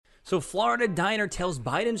So Florida diner tells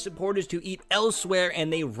Biden supporters to eat elsewhere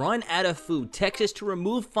and they run out of food. Texas to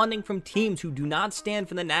remove funding from teams who do not stand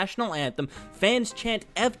for the national anthem. Fans chant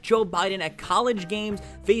F Joe Biden at college games.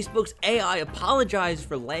 Facebook's AI apologized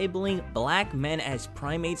for labeling black men as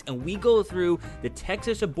primates. And we go through the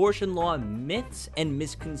Texas abortion law myths and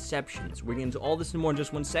misconceptions. We're getting into all this and more in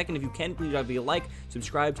just 1 second. If you can, please drop a like,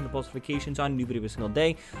 subscribe to the post notifications on new video every single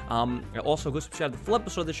day. Also, go subscribe to the full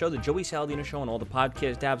episode of the show, the Joey Saladino Show, on all the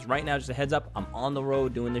podcast tabs. Right now, just a heads up, I'm on the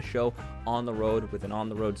road doing this show on the road with an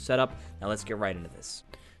on-the-road setup. Now let's get right into this.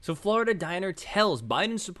 So Florida diner tells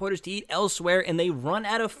Biden supporters to eat elsewhere and they run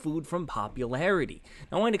out of food from popularity.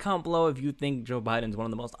 Now I want you to comment below if you think Joe Biden is one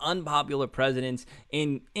of the most unpopular presidents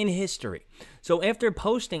in history. So after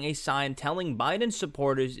posting a sign telling Biden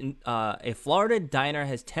supporters a Florida diner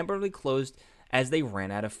has temporarily closed as they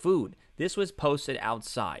ran out of food. This was posted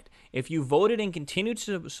outside. If you voted and continue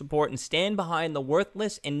to support and stand behind the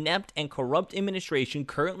worthless, inept, and corrupt administration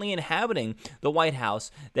currently inhabiting the White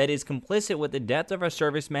House that is complicit with the death of our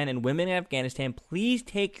servicemen and women in Afghanistan, please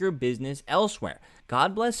take your business elsewhere.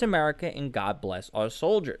 God bless America and God bless our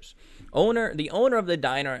soldiers. The owner of the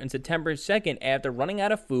diner on September 2nd, after running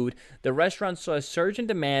out of food, the restaurant saw a surge in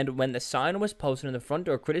demand when the sign was posted in the front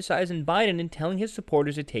door criticizing Biden and telling his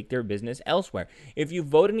supporters to take their business elsewhere. If you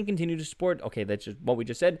voted and continue to support, okay, that's just what we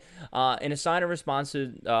just said, in a sign of response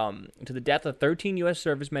to the death of 13 U.S.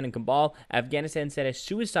 servicemen in Kabul, Afghanistan said a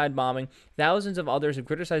suicide bombing, thousands of others have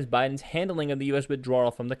criticized Biden's handling of the U.S.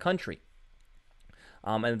 withdrawal from the country.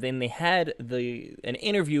 And then they had an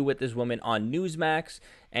interview with this woman on Newsmax,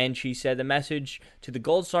 and she said the message to the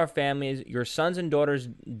Gold Star family is, your sons and daughters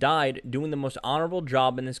died doing the most honorable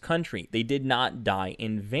job in this country. They did not die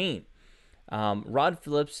in vain. Rod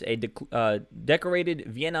Phillips, a decorated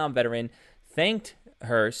Vietnam veteran, thanked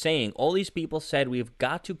her, saying, all these people said we've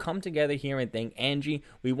got to come together here and thank Angie.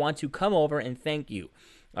 We want to come over and thank you.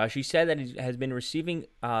 She said that it has been receiving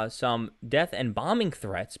some death and bombing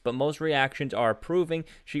threats, but most reactions are approving.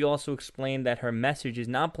 She also explained that her message is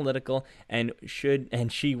not political and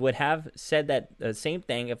she would have said that same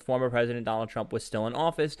thing if former President Donald Trump was still in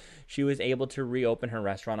office. She was able to reopen her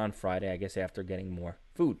restaurant on Friday, I guess, after getting more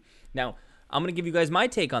food. Now, I'm going to give you guys my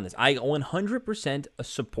take on this. I 100%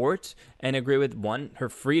 support and agree with, one, her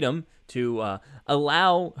freedom to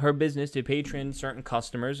allow her business to patron certain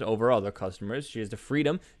customers over other customers. She has the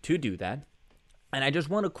freedom to do that. And I just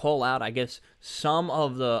want to call out, I guess, some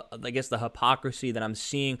of the hypocrisy that I'm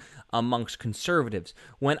seeing amongst conservatives.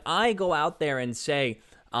 When I go out there and say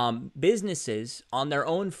businesses on their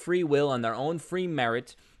own free will, on their own free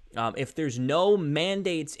merit, if there's no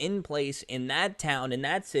mandates in place in that town, in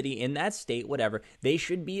that city, in that state, whatever, they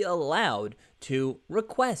should be allowed to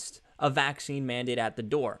request a vaccine mandate at the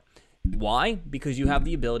door. Why? Because you have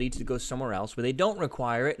the ability to go somewhere else where they don't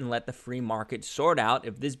require it and let the free market sort out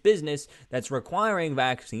if this business that's requiring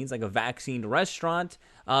vaccines, like a vaccine restaurant,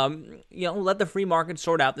 let the free market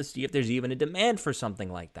sort out to see if there's even a demand for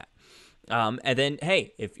something like that. And then,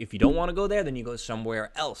 hey, if you don't want to go there, then you go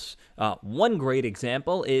somewhere else. One great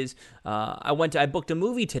example is I booked a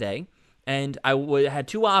movie today, and I had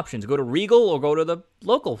two options: go to Regal or go to the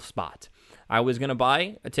local spot. I was going to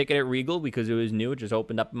buy a ticket at Regal because it was new. It just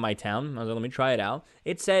opened up in my town. I was like, let me try it out.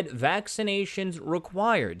 It said vaccinations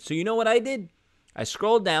required. So you know what I did? I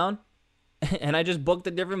scrolled down, and I just booked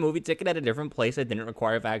a different movie ticket at a different place that didn't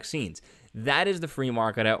require vaccines. That is the free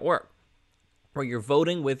market at work, where you're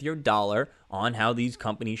voting with your dollar on how these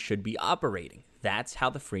companies should be operating. That's how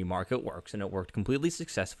the free market works, and it worked completely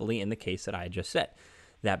successfully in the case that I just said.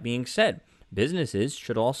 That being said, businesses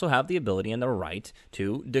should also have the ability and the right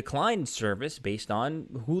to decline service based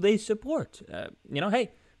on who they support.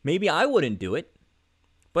 Hey, maybe I wouldn't do it,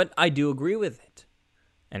 but I do agree with it,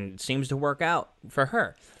 and it seems to work out for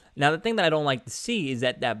her. Now, the thing that I don't like to see is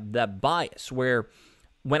that bias where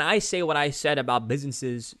when I say what I said about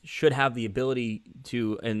businesses should have the ability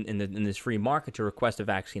to, in this free market, to request a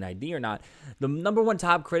vaccine ID or not, the number one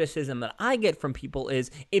top criticism that I get from people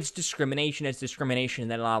is it's discrimination,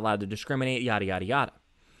 they're not allowed to discriminate, yada, yada, yada.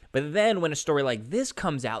 But then when a story like this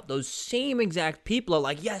comes out, those same exact people are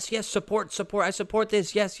like, yes, support, I support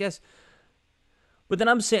this, yes. But then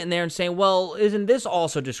I'm sitting there and saying, well, isn't this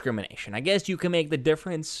also discrimination? I guess you can make the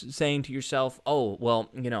difference saying to yourself, oh, well,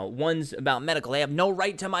 one's about medical. They have no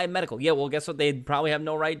right to my medical. Yeah, well, guess what? They probably have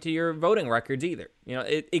no right to your voting records either.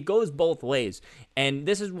 It goes both ways. And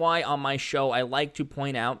this is why on my show I like to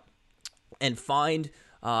point out and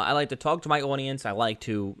I like to talk to my audience. I like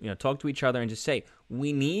to talk to each other and just say,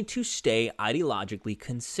 we need to stay ideologically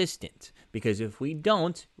consistent. Because if we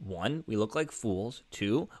don't, one, we look like fools.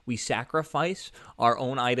 Two, we sacrifice our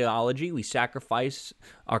own ideology. We sacrifice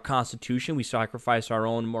our constitution. We sacrifice our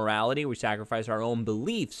own morality. We sacrifice our own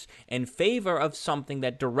beliefs in favor of something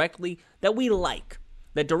that we like,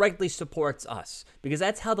 that directly supports us, because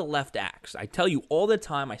that's how the left acts. I tell you all the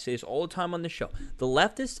time, I say this all the time on the show, the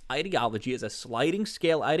leftist ideology is a sliding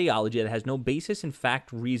scale ideology that has no basis in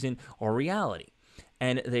fact, reason, or reality.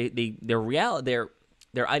 And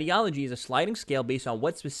their ideology is a sliding scale based on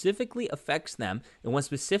what specifically affects them and what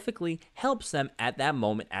specifically helps them at that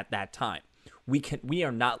moment, at that time. We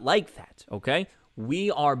are not like that, okay?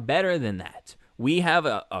 We are better than that. We have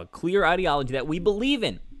a clear ideology that we believe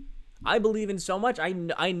in. I believe in so much. I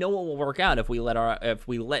know it will work out if we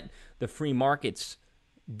let the free markets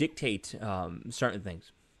dictate certain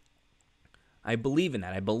things. I believe in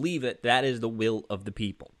that. I believe that is the will of the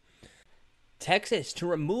people. Texas to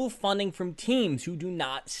remove funding from teams who do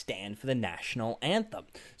not stand for the national anthem.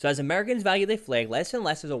 So as Americans value their flag less and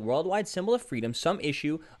less as a worldwide symbol of freedom, some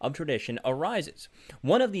issue of tradition arises.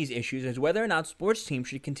 One of these issues is whether or not sports teams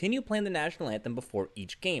should continue playing the national anthem before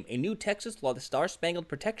each game. A new Texas law, the Star-Spangled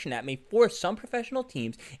Protection Act, may force some professional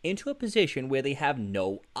teams into a position where they have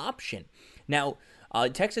no option. Now,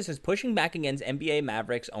 Texas is pushing back against NBA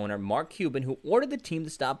Mavericks owner Mark Cuban, who ordered the team to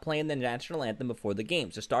stop playing the national anthem before the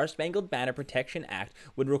games. The Star-Spangled Banner Protection Act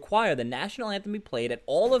would require the national anthem be played at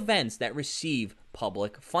all events that receive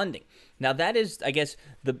public funding. Now, that is, I guess,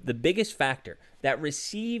 the biggest factor, that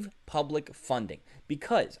receive public funding.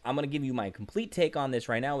 Because I'm going to give you my complete take on this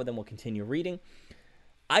right now, and then we'll continue reading.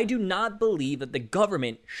 I do not believe that the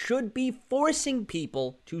government should be forcing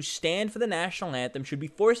people to stand for the national anthem, should be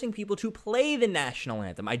forcing people to play the national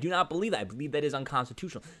anthem. I do not believe that. I believe that is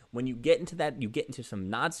unconstitutional. When you get into that, you get into some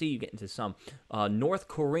Nazi, you get into some North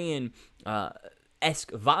Korean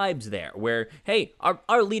esque vibes there, where, hey,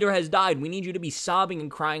 our leader has died. We need you to be sobbing and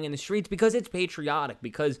crying in the streets because it's patriotic,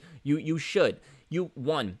 because you should.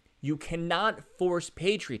 You cannot force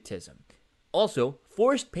patriotism. Also,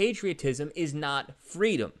 forced patriotism is not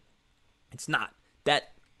freedom. It's not.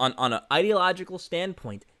 That, on an ideological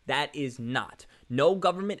standpoint, that is not. No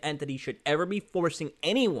government entity should ever be forcing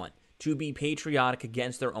anyone to be patriotic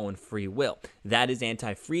against their own free will. That is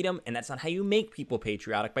anti-freedom, and that's not how you make people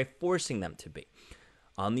patriotic, by forcing them to be.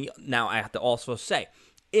 Now, I have to also say,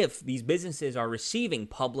 if these businesses are receiving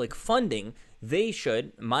public funding, they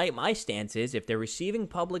should, my stance is, if they're receiving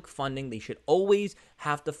public funding, they should always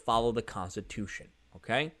have to follow the Constitution,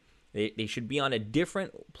 okay? They should be on a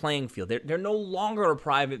different playing field. They're no longer a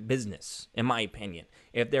private business, in my opinion,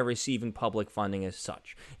 if they're receiving public funding as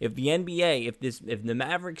such. If the NBA, if the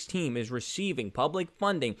Mavericks team is receiving public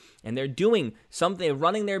funding and they're doing something,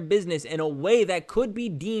 running their business in a way that could be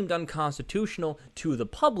deemed unconstitutional to the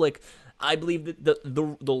public, I believe that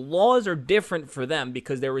the laws are different for them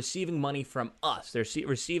because they're receiving money from us. They're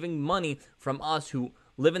receiving money from us who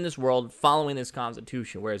live in this world following this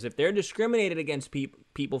Constitution. Whereas if they're discriminated against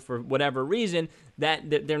people for whatever reason,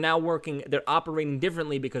 that they're now they're operating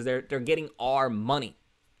differently because they're getting our money.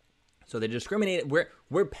 So they're discriminated.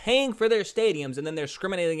 We're paying for their stadiums, and then they're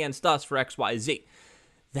discriminating against us for X, Y, Z.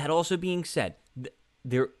 That also being said,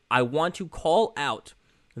 I want to call out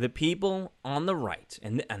the people on the right,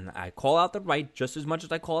 and I call out the right just as much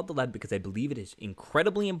as I call out the left because I believe it is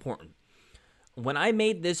incredibly important. When I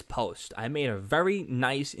made this post, I made a very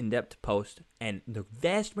nice, in-depth post, and the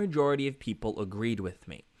vast majority of people agreed with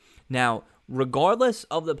me. Now, regardless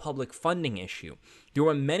of the public funding issue, there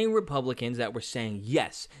were many Republicans that were saying,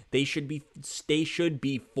 yes, they should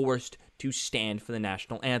be forced to stand for the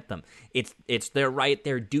national anthem. It's their right,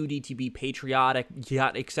 their duty to be patriotic,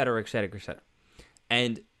 et cetera, et cetera, et cetera.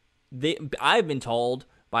 And I've been told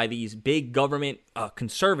by these big government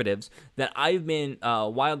conservatives that I've been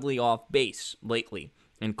wildly off base lately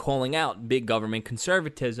and calling out big government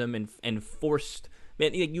conservatism and forced.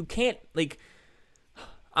 Man, you can't, like,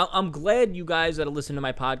 I'm glad you guys that listen to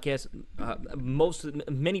my podcast,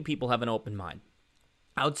 many people have an open mind.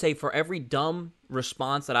 I would say for every dumb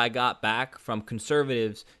response that I got back from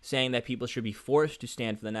conservatives saying that people should be forced to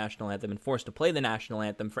stand for the national anthem and forced to play the national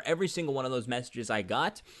anthem, for every single one of those messages I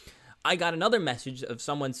got another message of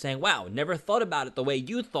someone saying, wow, never thought about it the way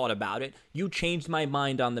you thought about it. You changed my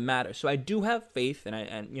mind on the matter. So I do have faith,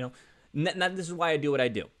 and this is why I do what I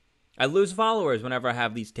do. I lose followers whenever I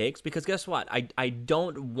have these takes because guess what? I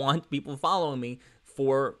don't want people following me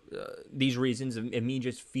for these reasons of me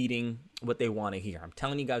just feeding what they want to hear. I'm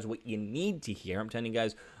telling you guys what you need to hear. I'm telling you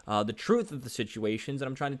guys the truth of the situations, and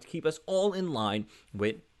I'm trying to keep us all in line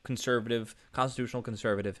with constitutional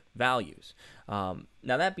conservative values. Now,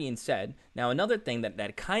 that being said, now another thing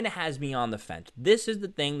that kind of has me on the fence. This is the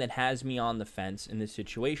thing that has me on the fence in this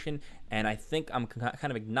situation, and I think I'm kind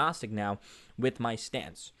of agnostic now with my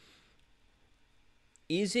stance.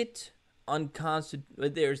 Is it unconstitutional?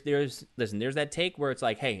 There's that take where it's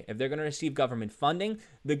like, hey, if they're going to receive government funding,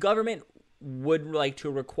 the government would like to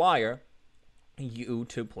require you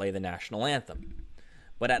to play the national anthem.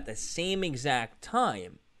 But at the same exact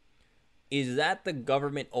time, is that the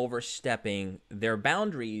government overstepping their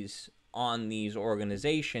boundaries on these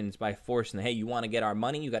organizations by forcing, hey, you want to get our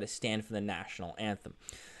money, you got to stand for the national anthem?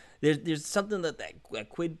 There's something that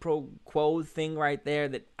quid pro quo thing right there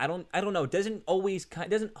that I don't know. It doesn't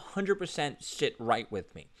 100% sit right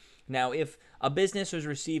with me. Now, if a business was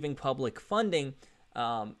receiving public funding,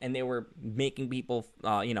 and they were making people,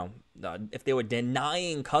 if they were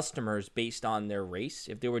denying customers based on their race,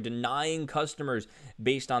 if they were denying customers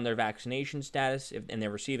based on their vaccination status, and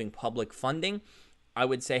they're receiving public funding, I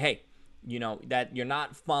would say, hey, that you're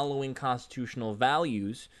not following constitutional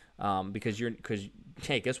values, because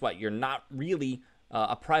hey, guess what? You're not really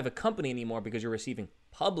a private company anymore because you're receiving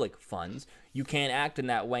public funds. You can't act in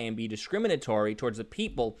that way and be discriminatory towards the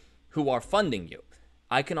people who are funding you.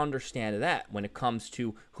 I can understand that when it comes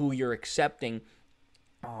to who you're accepting,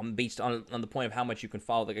 based on the point of how much you can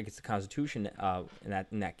follow against the Constitution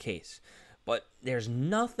in that case. But there's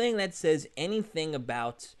nothing that says anything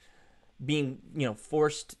about being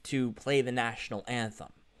forced to play the national anthem.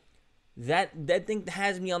 That thing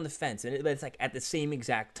has me on the fence, and it's like at the same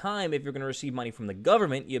exact time, if you're going to receive money from the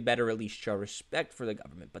government, you better at least show respect for the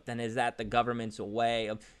government. But then is that the government's way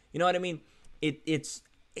of, you know what I mean? It's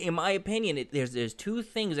in my opinion, there's two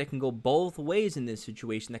things that can go both ways in this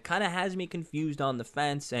situation that kind of has me confused on the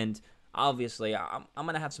fence. And obviously, I'm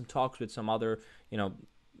going to have some talks with some other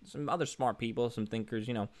smart people, some thinkers,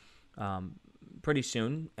 pretty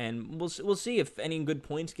soon. And we'll see if any good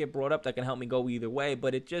points get brought up that can help me go either way.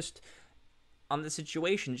 But it just, on the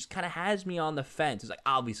situation, just kind of has me on the fence. It's like,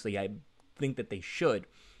 obviously, I think that they should.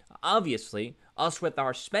 Obviously, us with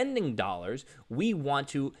our spending dollars, we want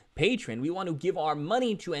to we want to give our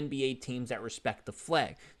money to NBA teams that respect the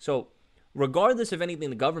flag. So regardless of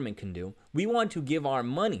anything the government can do, we want to give our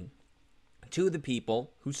money to the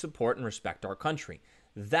people who support and respect our country.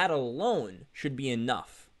 That alone should be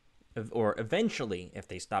enough. Or eventually, if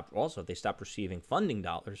they stop receiving funding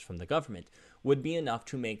dollars from the government, would be enough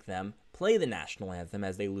to make them play the national anthem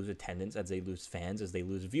as they lose attendance, as they lose fans, as they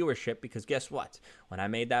lose viewership. Because guess what? When I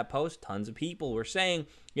made that post, tons of people were saying,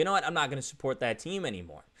 you know what, I'm not going to support that team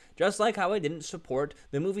anymore. Just like how I didn't support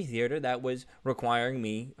the movie theater that was requiring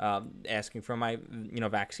me, asking for my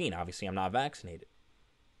vaccine. Obviously, I'm not vaccinated.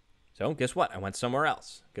 So guess what? I went somewhere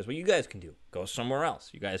else. Guess what you guys can do? Go somewhere else.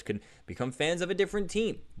 You guys could become fans of a different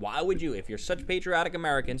team. Why would you? If you're such patriotic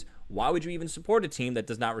Americans, why would you even support a team that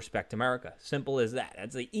does not respect America? Simple as that.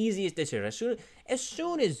 That's the easiest decision. As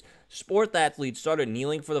soon as sport athletes started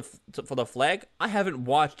kneeling for the flag, I haven't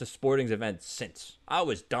watched a sporting event since. I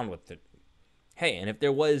was done with it. Hey, and if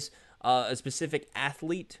there was a specific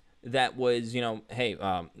athlete that was,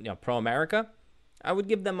 pro-America, I would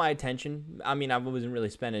give them my attention. I mean, I wasn't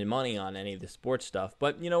really spending money on any of the sports stuff.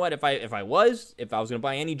 But you know what? If I was going to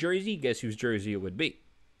buy any jersey, guess whose jersey it would be?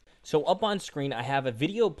 So up on screen, I have a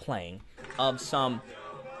video playing of some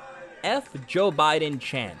F Joe Biden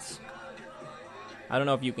chants. I don't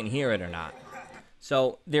know if you can hear it or not.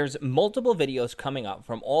 So there's multiple videos coming up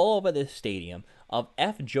from all over this stadium of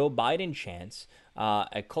F Joe Biden chants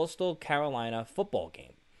at Coastal Carolina football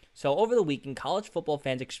game. So over the weekend, college football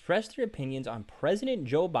fans expressed their opinions on President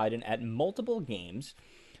Joe Biden at multiple games.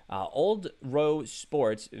 Old Row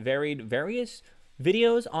Sports varied various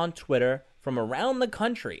videos on Twitter from around the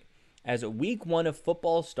country. As week one of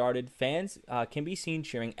football started, fans can be seen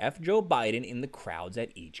cheering F Joe Biden in the crowds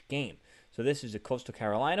at each game. So this is a Coastal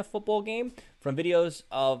Carolina football game. From videos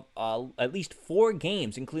of at least 4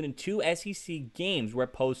 games, including 2 SEC games, were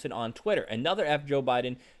posted on Twitter. Another F Joe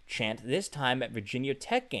Biden chant, this time at Virginia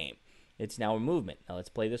Tech game. It's now a movement. Now let's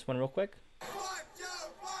play this one real quick. Fuck Joe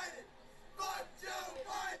Biden! Fuck Joe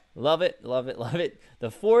Biden! Love it, love it, love it.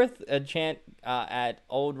 The fourth chant at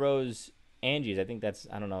Old Rose Angie's. I think that's,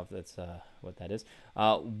 I don't know if that's what that is.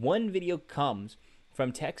 One video comes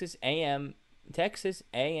from Texas A&M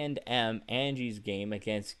Angie's game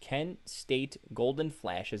against Kent State Golden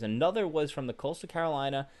Flashes. Another was from the Coastal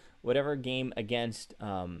Carolina whatever game against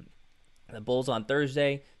The Bulls on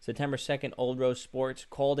Thursday, September 2nd, Old Rose Sports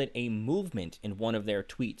called it a movement in one of their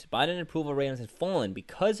tweets. Biden approval ratings had fallen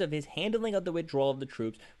because of his handling of the withdrawal of the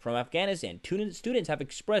troops from Afghanistan. Students have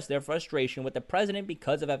expressed their frustration with the president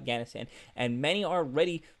because of Afghanistan, and many are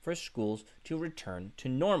ready for schools to return to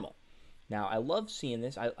normal. Now, I love seeing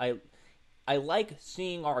this. I like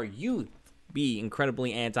seeing our youth be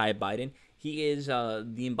incredibly anti-Biden. He is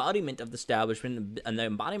the embodiment of the establishment and the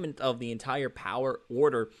embodiment of the entire power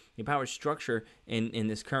order, the power structure in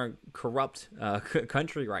this current corrupt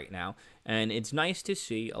country right now. And it's nice to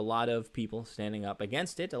see a lot of people standing up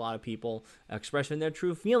against it, a lot of people expressing their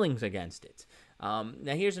true feelings against it. Now,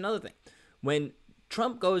 here's another thing. When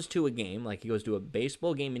Trump goes to a game, like he goes to a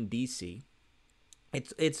baseball game in D.C.,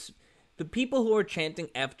 it's the people who are chanting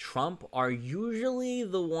F Trump are usually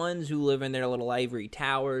the ones who live in their little ivory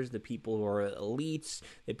towers, the people who are elites,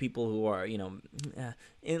 the people who are, a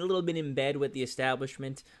little bit in bed with the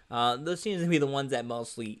establishment. Those seem to be the ones that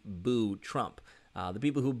mostly boo Trump. The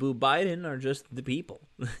people who boo Biden are just the people,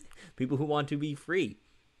 people who want to be free.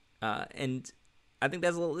 And I think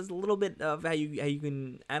that's a little bit of how you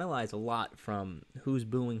can analyze a lot from who's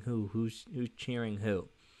booing who's cheering who.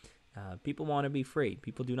 People want to be free.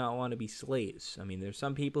 People do not want to be slaves. I mean, there's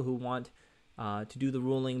some people who want to do the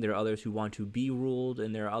ruling. There are others who want to be ruled,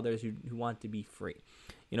 and there are others who want to be free.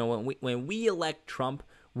 When we elect Trump,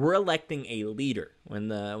 we're electing a leader. When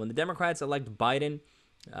the Democrats elect Biden,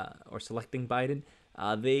 or selecting Biden,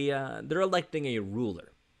 they're electing a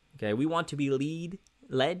ruler. Okay, we want to be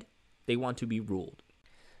led. They want to be ruled.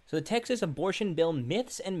 So the Texas abortion bill,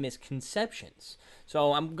 myths and misconceptions.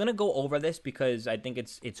 So I'm going to go over this because I think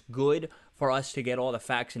it's good for us to get all the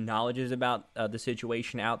facts and knowledges about the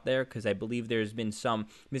situation out there, because I believe there's been some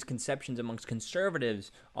misconceptions amongst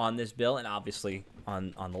conservatives on this bill and obviously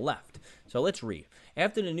on the left. So let's read.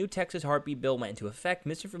 After the new Texas heartbeat bill went into effect,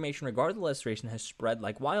 misinformation regarding the legislation has spread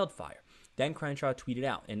like wildfire. Dan Crenshaw tweeted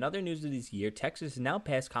out, in other news of this year, Texas has now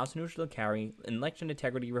passed constitutional carry, election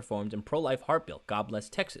integrity reforms, and pro-life heart bill. God bless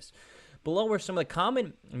Texas. Below are some of the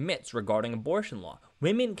common myths regarding abortion law.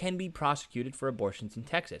 Women can be prosecuted for abortions in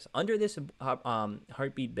Texas. Under this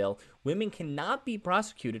heartbeat bill, women cannot be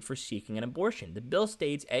prosecuted for seeking an abortion. The bill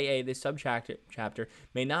states, this subchapter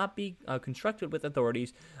may not be constructed with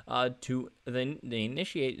authorities to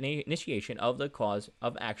the initiation of the cause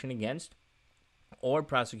of action against or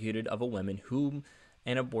prosecuted of a woman whom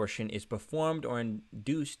an abortion is performed or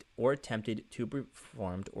induced or attempted to be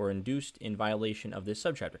performed or induced in violation of this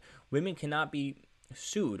subchapter. Women cannot be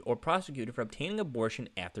sued or prosecuted for obtaining abortion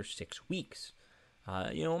after 6 weeks.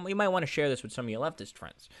 You might want to share this with some of your leftist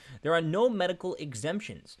friends. There are no medical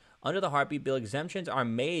exemptions. Under the heartbeat bill, exemptions are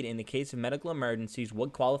made in the case of medical emergencies.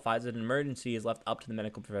 What qualifies as an emergency is left up to the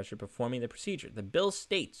medical professional performing the procedure. The bill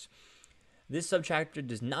states, this subchapter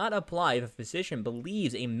does not apply if a physician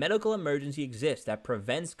believes a medical emergency exists that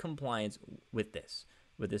prevents compliance with this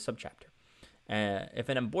subchapter. If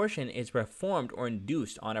an abortion is performed or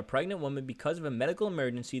induced on a pregnant woman because of a medical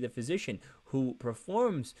emergency, the physician who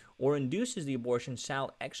performs or induces the abortion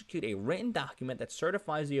shall execute a written document that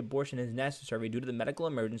certifies the abortion is necessary due to the medical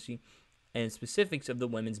emergency and specifics of the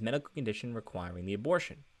woman's medical condition requiring the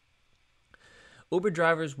abortion. Uber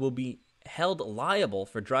drivers will be held liable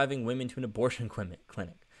for driving women to an abortion clinic.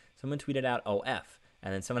 Someone tweeted out OF,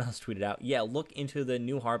 and then someone else tweeted out, look into the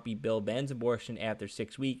new heartbeat bill, bans abortion after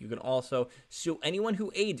 6 weeks. You can also sue anyone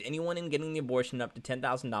who aids anyone in getting the abortion up to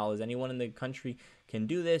 $10,000. Anyone in the country can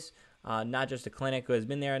do this, not just a clinic who has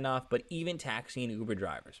been there enough, but even taxi and Uber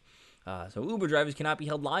drivers. So Uber drivers cannot be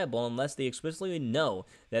held liable unless they explicitly know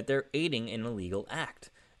that they're aiding an illegal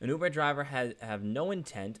act. An Uber driver have no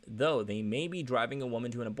intent, though they may be driving a woman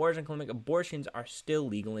to an abortion clinic. Abortions are still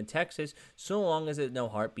legal in Texas, so long as there's no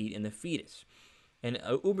heartbeat in the fetus. An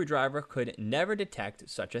Uber driver could never detect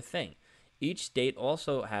such a thing. Each state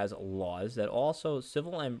also has laws that also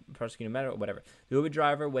civil and prosecuting matter, whatever. The Uber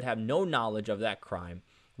driver would have no knowledge of that crime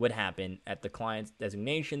would happen at the client's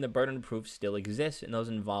designation. The burden of proof still exists, and those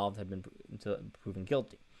involved have been proven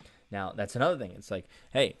guilty. Now, that's another thing. It's like,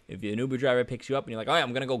 hey, if an Uber driver picks you up and you're like, oh, yeah,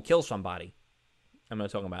 I'm going to go kill somebody. I'm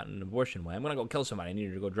not talking about an abortion way. I'm going to go kill somebody. I need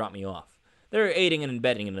you to go drop me off. They're aiding and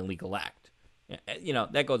abetting an illegal act.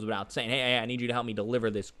 That goes without saying. Hey, I need you to help me deliver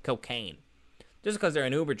this cocaine. Just because they're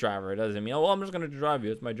an Uber driver, it doesn't mean, I'm just going to drive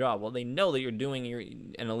you. It's my job. Well, they know that you're doing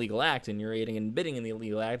an illegal act and you're aiding and abetting in the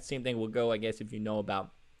illegal act. Same thing will go, I guess, if you know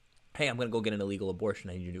about, hey, I'm going to go get an illegal abortion.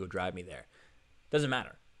 I need you to go drive me there. Doesn't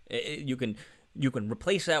matter. You can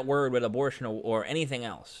replace that word with abortion or anything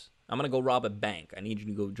else. I'm going to go rob a bank. I need you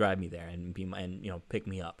to go drive me there and pick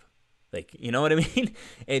me up. Like, you know what I mean?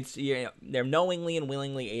 It's they're knowingly and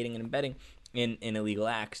willingly aiding and abetting. in illegal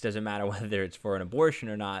acts. Doesn't matter whether it's for an abortion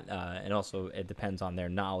or not. And also, it depends on their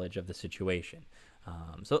knowledge of the situation.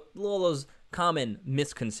 So all those common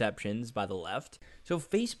misconceptions by the left. So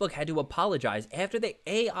Facebook had to apologize after the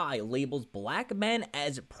AI labels black men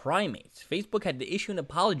as primates. Facebook had to issue an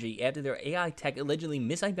apology after their AI tech allegedly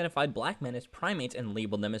misidentified black men as primates and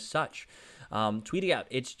labeled them as such. Tweeting out,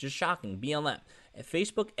 "It's just shocking. BLM.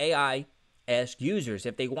 Facebook AI asked users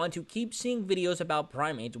if they want to keep seeing videos about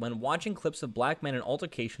primates when watching clips of black men in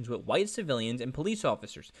altercations with white civilians and police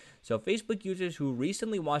officers. So Facebook users who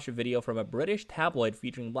recently watched a video from a British tabloid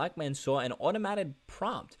featuring black men saw an automated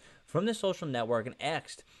prompt from the social network and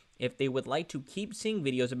asked if they would like to keep seeing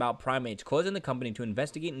videos about primates, causing the company to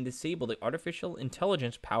investigate and disable the artificial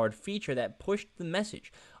intelligence-powered feature that pushed the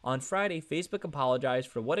message. On Friday, Facebook apologized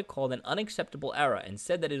for what it called an unacceptable error and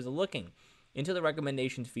said that it is looking into the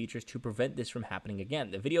recommendations features to prevent this from happening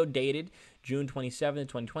again. The video, dated June 27,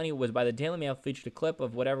 2020, was by the Daily Mail, featured a clip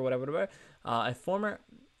of whatever. A former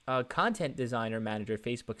content designer manager at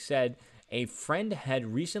Facebook said a friend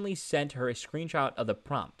had recently sent her a screenshot of the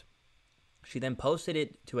prompt. She then posted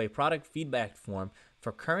it to a product feedback form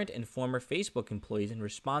for current and former Facebook employees in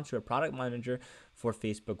response to a product manager for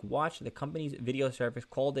Facebook Watch. The company's video service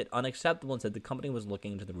called it unacceptable and said the company was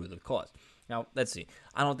looking into the root of the cause. Now, let's see.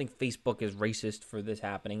 I don't think Facebook is racist for this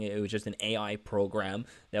happening. It was just an AI program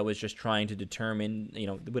that was just trying to determine,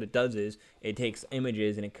 what it does is it takes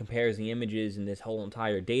images and it compares the images in this whole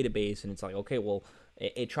entire database, and it's like, okay, well,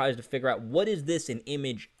 it tries to figure out what is this an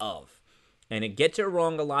image of. And it gets it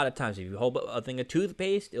wrong a lot of times. If you hold a thing of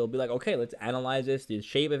toothpaste, it'll be like, okay, let's analyze this, the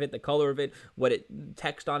shape of it, the color of it,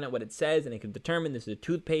 text on it, what it says, and it can determine this is a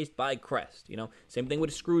toothpaste by Crest. Same thing with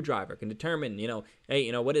a screwdriver. It can determine,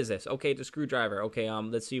 hey, what is this? Okay, it's a screwdriver. Okay,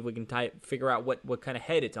 let's see if we can figure out what kind of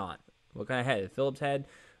head it's on. What kind of head? A Phillips head?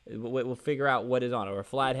 We'll figure out what is on it. Or a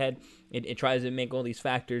flathead. It tries to make all these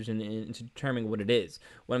factors and to determine what it is.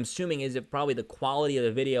 What I'm assuming is that probably the quality of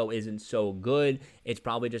the video isn't so good. It's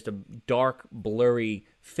probably just a dark, blurry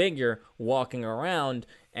figure walking around,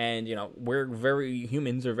 and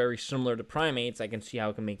humans are very similar to primates. I can see how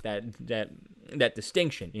I can make that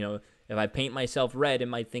distinction. If I paint myself red, it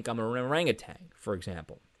might think I'm an orangutan, for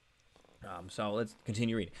example. So let's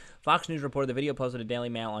continue reading. Fox News reported the video posted to Daily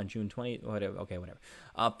Mail on June 20. Whatever.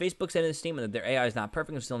 Facebook said in a statement that their AI is not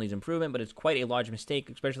perfect and still needs improvement, but it's quite a large mistake,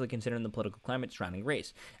 especially considering the political climate surrounding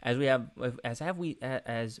race. As we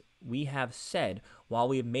have said, while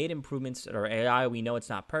we have made improvements at our AI, we know it's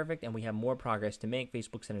not perfect, and we have more progress to make.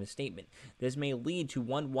 Facebook said in a statement. This may lead to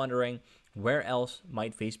one wondering, where else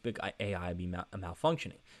might Facebook AI be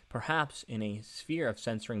malfunctioning? Perhaps in a sphere of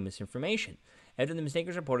censoring misinformation. After the mistake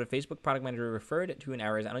was reported, Facebook product manager referred to an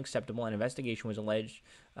error as unacceptable, and investigation was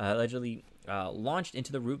allegedly launched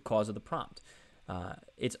into the root cause of the prompt.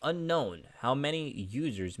 It's unknown how many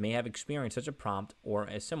users may have experienced such a prompt or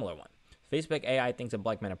a similar one. Facebook AI thinks of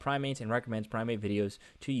black men are primates and recommends primate videos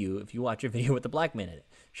to you if you watch a video with a black man in it.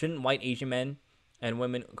 Shouldn't white Asian men and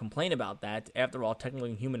women complain about that? After all,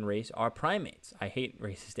 technically human race are primates. I hate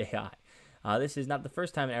racist AI. This is not the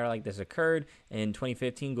first time an error like this occurred. In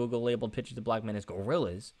 2015, Google labeled pictures of black men as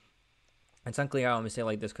gorillas. It's unclear how a mistake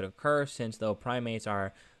like this could occur, since though primates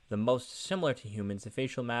are the most similar to humans, the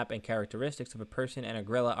facial map and characteristics of a person and a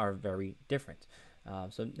gorilla are very different.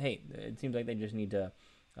 So, hey, it seems like they just need to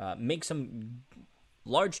make some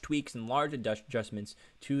large tweaks and large adjustments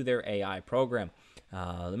to their AI program.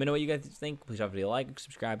 Let me know what you guys think. Please don't forget to like,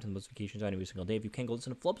 subscribe to the notifications on every single day. If you can, go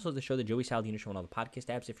listen to full episodes of the show, The Joey Saladino Show, on all the podcast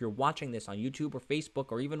apps. If you're watching this on YouTube or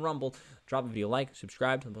Facebook or even Rumble, drop a video like,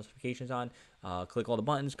 subscribe to the notifications on, click all the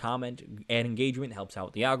buttons, comment, add engagement. It helps out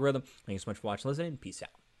with the algorithm. Thank you so much for watching and listening. Peace out.